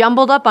got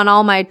jumbled up on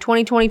all my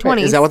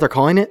 2020s. Is that what they're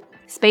calling it?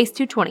 Space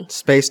 220.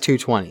 Space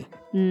 220.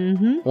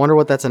 Mm-hmm. I wonder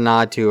what that's a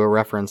nod to, a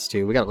reference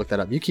to. We got to look that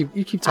up. You keep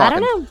talking. I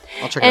don't know.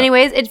 I'll check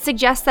Anyways, it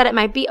suggests that it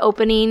might be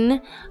opening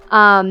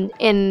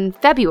in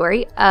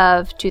February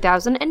of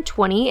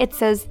 2020. It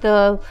says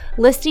the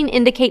listing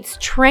indicates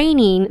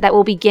training that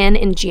will begin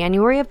in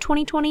January of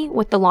 2020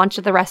 with the launch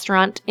of the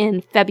restaurant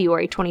in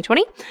February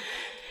 2020.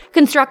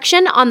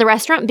 Construction on the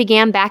restaurant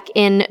began back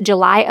in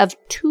July of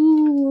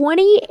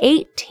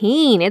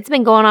 2018. It's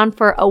been going on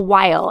for a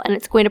while, and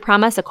it's going to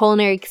promise a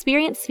culinary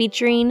experience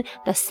featuring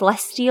the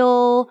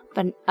celestial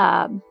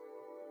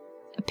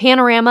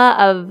panorama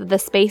of the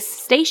space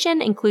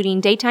station,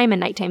 including daytime and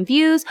nighttime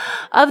views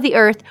of the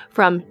Earth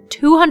from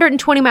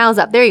 220 miles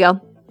up. There you go.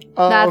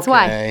 That's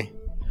why.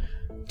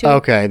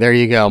 Okay, there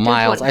you go.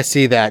 Miles. 220. I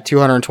see that.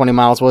 220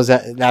 miles. What was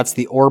that? That's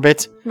the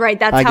orbit. Right,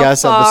 that's I how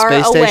guess, of the far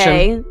space away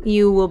station?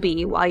 you will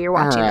be while you're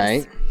watching All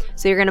right. this.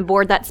 So you're going to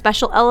board that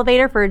special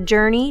elevator for a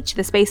journey to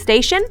the space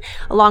station.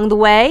 Along the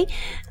way,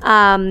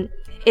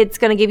 it's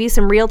going to give you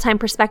some real-time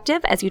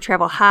perspective as you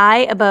travel high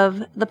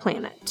above the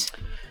planet.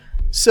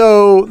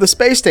 So the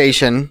space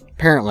station,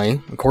 apparently,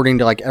 according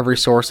to like every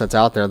source that's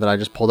out there that I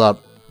just pulled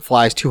up,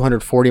 flies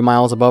 240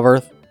 miles above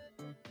Earth.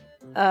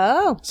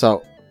 Oh.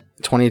 So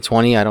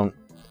 2020, I don't...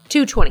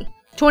 220.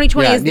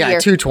 2020 is the year.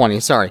 220,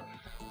 sorry.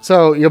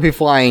 So you'll be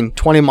flying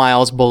 20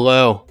 miles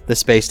below the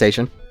space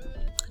station.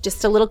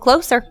 Just a little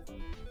closer.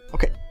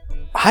 Okay.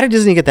 How did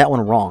Disney get that one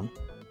wrong?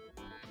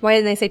 Why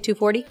didn't they say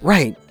 240?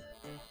 Right.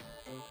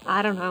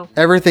 I don't know.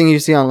 Everything you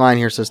see online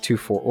here says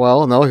 240.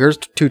 Well, no, here's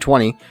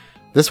 220.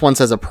 This one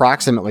says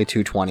approximately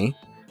 220.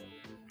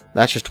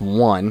 That's just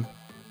one.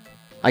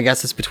 I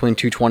guess it's between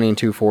 220 and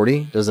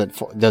 240. Does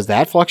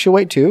that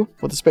fluctuate too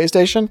with the space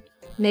station?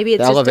 Maybe it's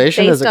The just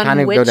elevation, based does it on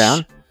kind of go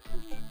down?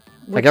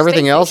 Like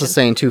everything else is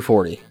saying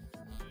 240.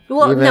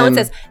 Well, no, it even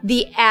says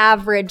the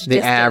average The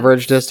distance.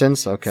 average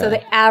distance? Okay. So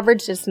the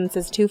average distance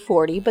is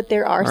 240, but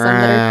there are some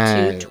that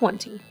are Right.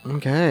 220.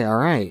 Okay, all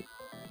right.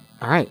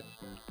 All right.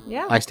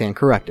 Yeah. I stand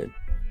corrected.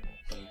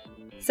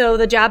 So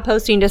the job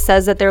posting just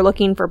says that they're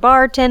looking for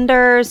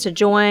bartenders to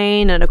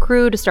join and a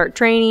crew to start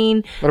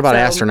training. What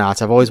about So,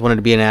 astronauts? I've always wanted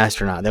to be an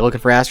astronaut. They looking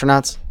for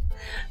astronauts?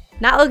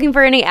 Not looking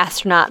for any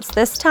astronauts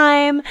this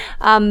time,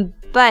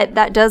 but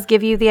that does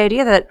give you the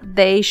idea that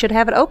they should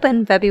have it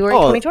open February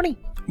 2020.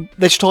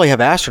 They should totally have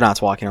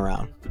astronauts walking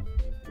around.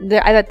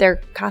 I bet their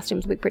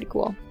costumes will be pretty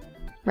cool,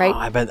 right?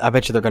 Oh, I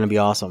bet you they're going to be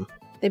awesome.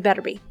 They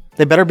better be.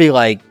 They better be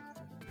like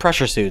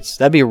pressure suits.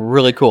 That'd be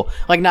really cool.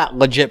 Like not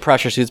legit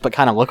pressure suits, but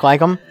kind of look like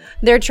them.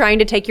 They're trying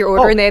to take your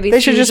order and they have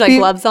these huge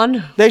gloves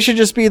on. They should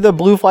just be the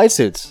blue flight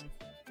suits,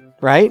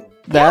 right?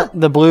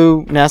 The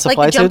blue NASA Like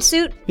flight a suits.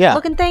 jumpsuit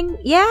looking thing?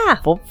 Yeah.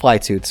 Full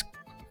flight suits.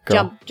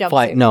 Girl. Jump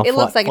flight. suit. No, It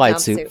looks like a flight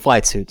jumpsuit.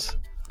 Flight suits.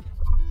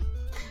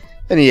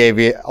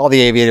 All the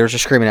aviators are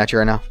screaming at you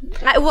right now.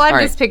 I'm All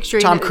right. just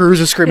picturing Tom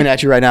Cruise is screaming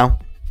at you right now.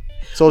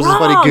 So is his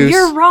buddy Goose.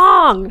 You're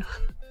wrong.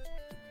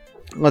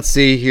 Let's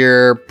see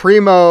here.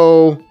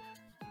 Primo.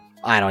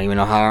 I don't even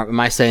know how. Am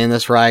I saying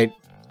this right?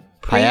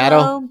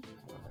 Payato?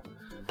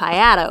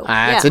 Payato.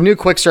 It's a new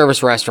quick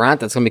service restaurant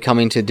that's going to be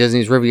coming to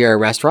Disney's Riviera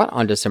restaurant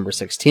on December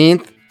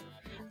 16th.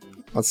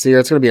 Let's see here.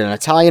 It's going to be an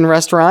Italian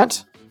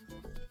restaurant.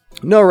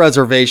 No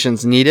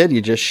reservations needed.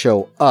 You just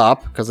show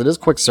up because it is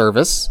quick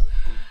service.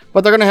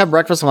 But they're going to have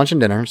breakfast, lunch,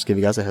 and dinner. Just give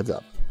you guys a heads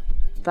up.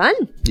 Fun.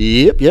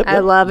 Yep. I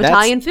love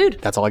Italian food.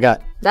 That's all I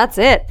got. That's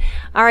it.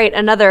 All right.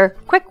 Another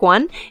quick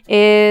one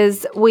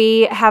is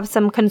we have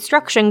some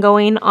construction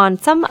going on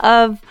some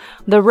of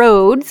the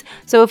roads.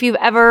 So if you've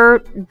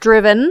ever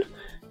driven,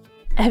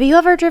 have you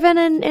ever driven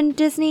in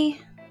Disney?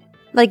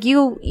 Like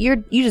you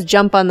just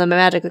jump on the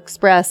Magic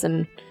Express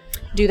and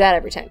do that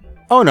every time.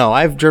 Oh, no.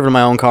 I've driven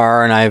my own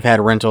car, and I've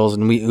had rentals,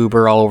 and we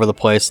Uber all over the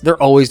place.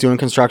 They're always doing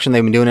construction.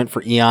 They've been doing it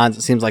for eons.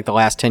 It seems like the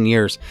last 10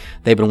 years.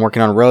 They've been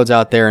working on roads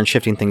out there and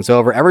shifting things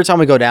over. Every time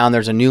we go down,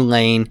 there's a new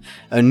lane,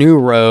 a new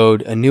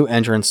road, a new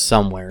entrance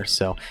somewhere.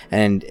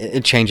 And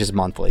it changes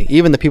monthly.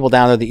 Even the people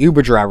down there, the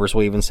Uber drivers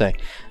will even say,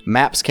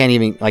 Maps can't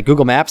even, like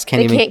Google Maps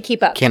can't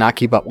keep up. Cannot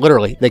keep up.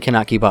 Literally, they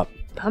cannot keep up.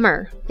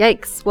 Bummer.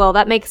 Yikes. Well,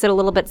 that makes it a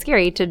little bit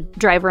scary to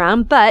drive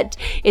around, but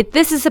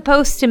this is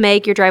supposed to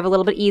make your drive a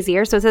little bit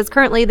easier. So it says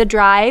currently the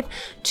drive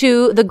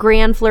to the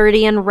Grand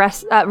Floridian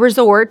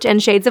Resort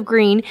and Shades of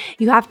Green,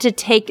 you have to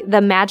take the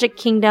Magic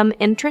Kingdom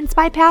entrance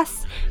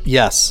bypass.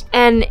 Yes.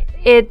 And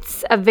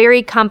it's a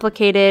very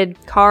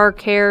complicated car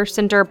care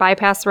center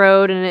bypass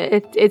road, and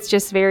it's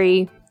just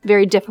very,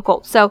 very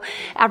difficult. So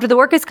after the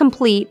work is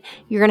complete,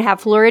 you're going to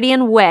have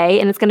Floridian Way,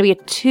 and it's going to be a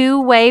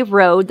 2-way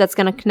road that's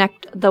going to connect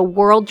the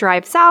World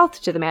Drive South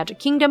to the Magic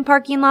Kingdom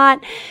parking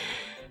lot.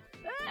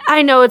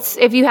 I know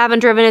if you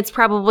haven't driven, it's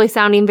probably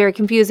sounding very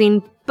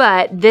confusing,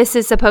 but this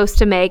is supposed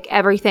to make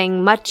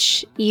everything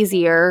much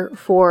easier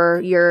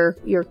for your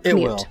commute. It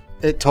will.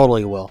 It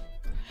totally will.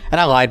 And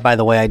I lied, by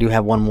the way. I do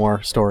have one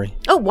more story.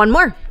 Oh, one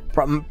more.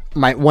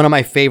 One of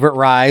my favorite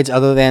rides,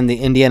 other than the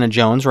Indiana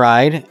Jones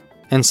ride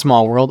in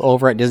Small World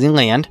over at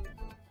Disneyland,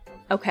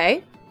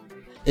 okay,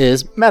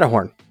 is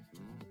Matterhorn.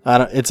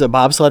 It's a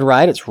bobsled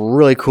ride. It's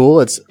really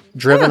cool. It's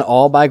driven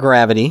all by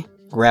gravity.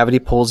 Gravity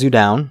pulls you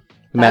down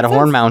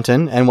Matterhorn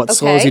Mountain, and what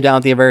slows you down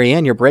at the very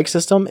end, your brake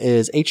system,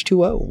 is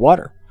H2O,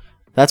 water.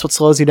 That's what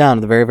slows you down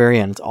at the very, very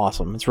end. It's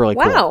awesome. It's really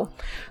cool. Wow.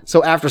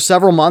 So after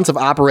several months of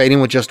operating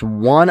with just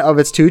one of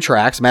its 2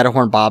 tracks,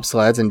 Matterhorn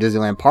Bobsleds in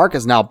Disneyland Park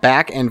is now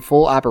back in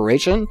full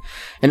operation.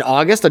 In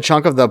August, a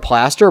chunk of the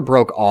plaster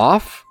broke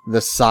off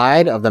the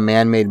side of the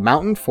man-made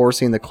mountain,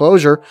 forcing the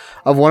closure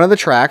of one of the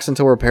tracks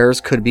until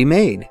repairs could be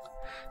made.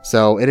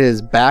 So it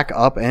is back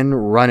up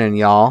and running,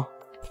 y'all.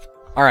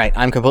 All right,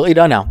 I'm completely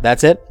done now.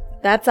 That's it.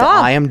 That's all.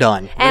 I am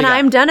done. And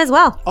I'm done as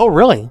well. Oh,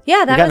 really?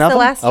 Yeah, that was the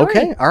last story.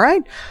 Okay, all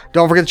right.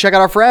 Don't forget to check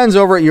out our friends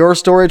over at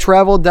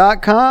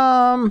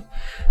yourstorytravel.com.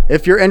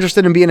 If you're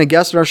interested in being a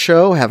guest on our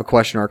show, have a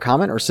question or a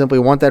comment, or simply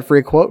want that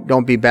free quote,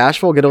 don't be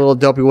bashful. Get a little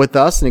dopey with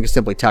us, and you can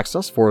simply text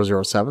us,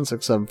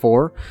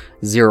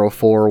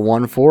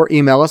 407-674-0414.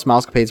 Email us,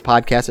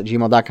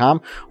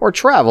 mousecapadespodcast@gmail.com, or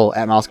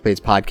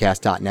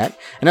travel@mousecapadespodcast.net.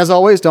 And as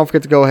always, don't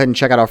forget to go ahead and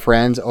check out our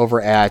friends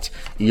over at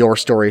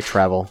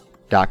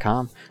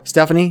yourstorytravel.com.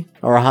 Stephanie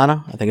or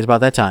Ahana, I think it's about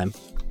that time.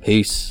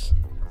 Peace.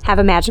 Have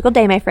a magical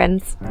day, my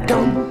friends.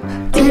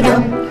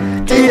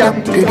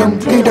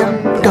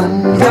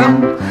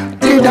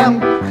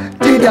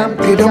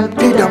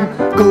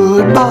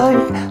 Goodbye,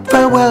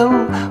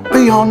 farewell,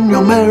 be on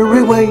your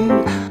merry way.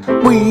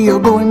 We are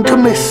going to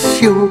miss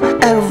you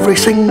every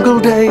single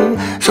day.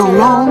 So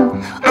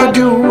long,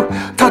 adieu,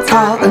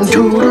 ta-ta and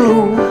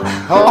toodaloo.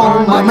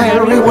 On my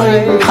merry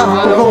way,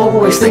 I'll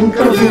always think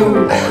of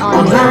you.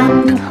 On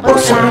land, or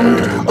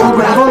sand, or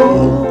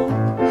gravel,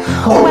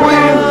 or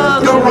where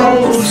the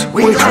roads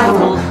we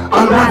travel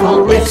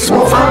unravel. It's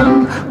more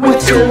fun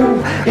with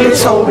two.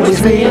 It's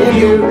always me and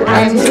you,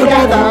 and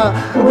together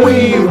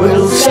we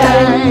will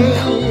stay.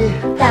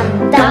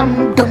 Dum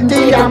dum dum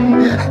dee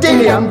dum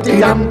dee dum dee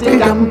dum dee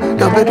dum dum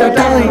da da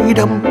dum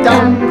dum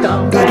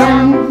dum da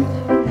dum.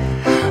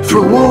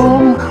 Through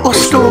warm or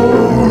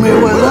stormy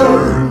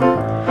weather,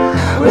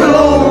 we'll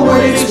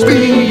always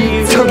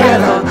be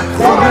together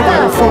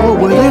forever. For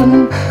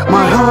within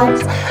my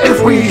heart,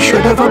 if we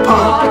should ever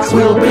part,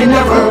 we'll be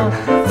never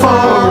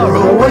far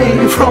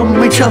away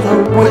from each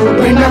other. We'll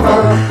be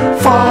never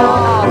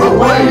far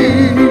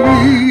away.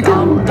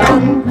 Dum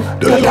dum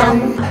da dum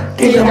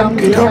dee dum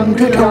dee dum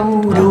dee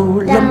dum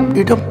dum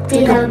dee dum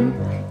dee dum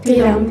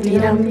dee dum dee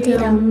dum dee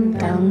dum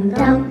dum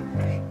dum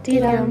dee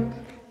dum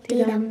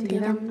dee dum dee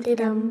dum dee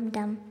dum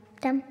dum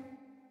dum.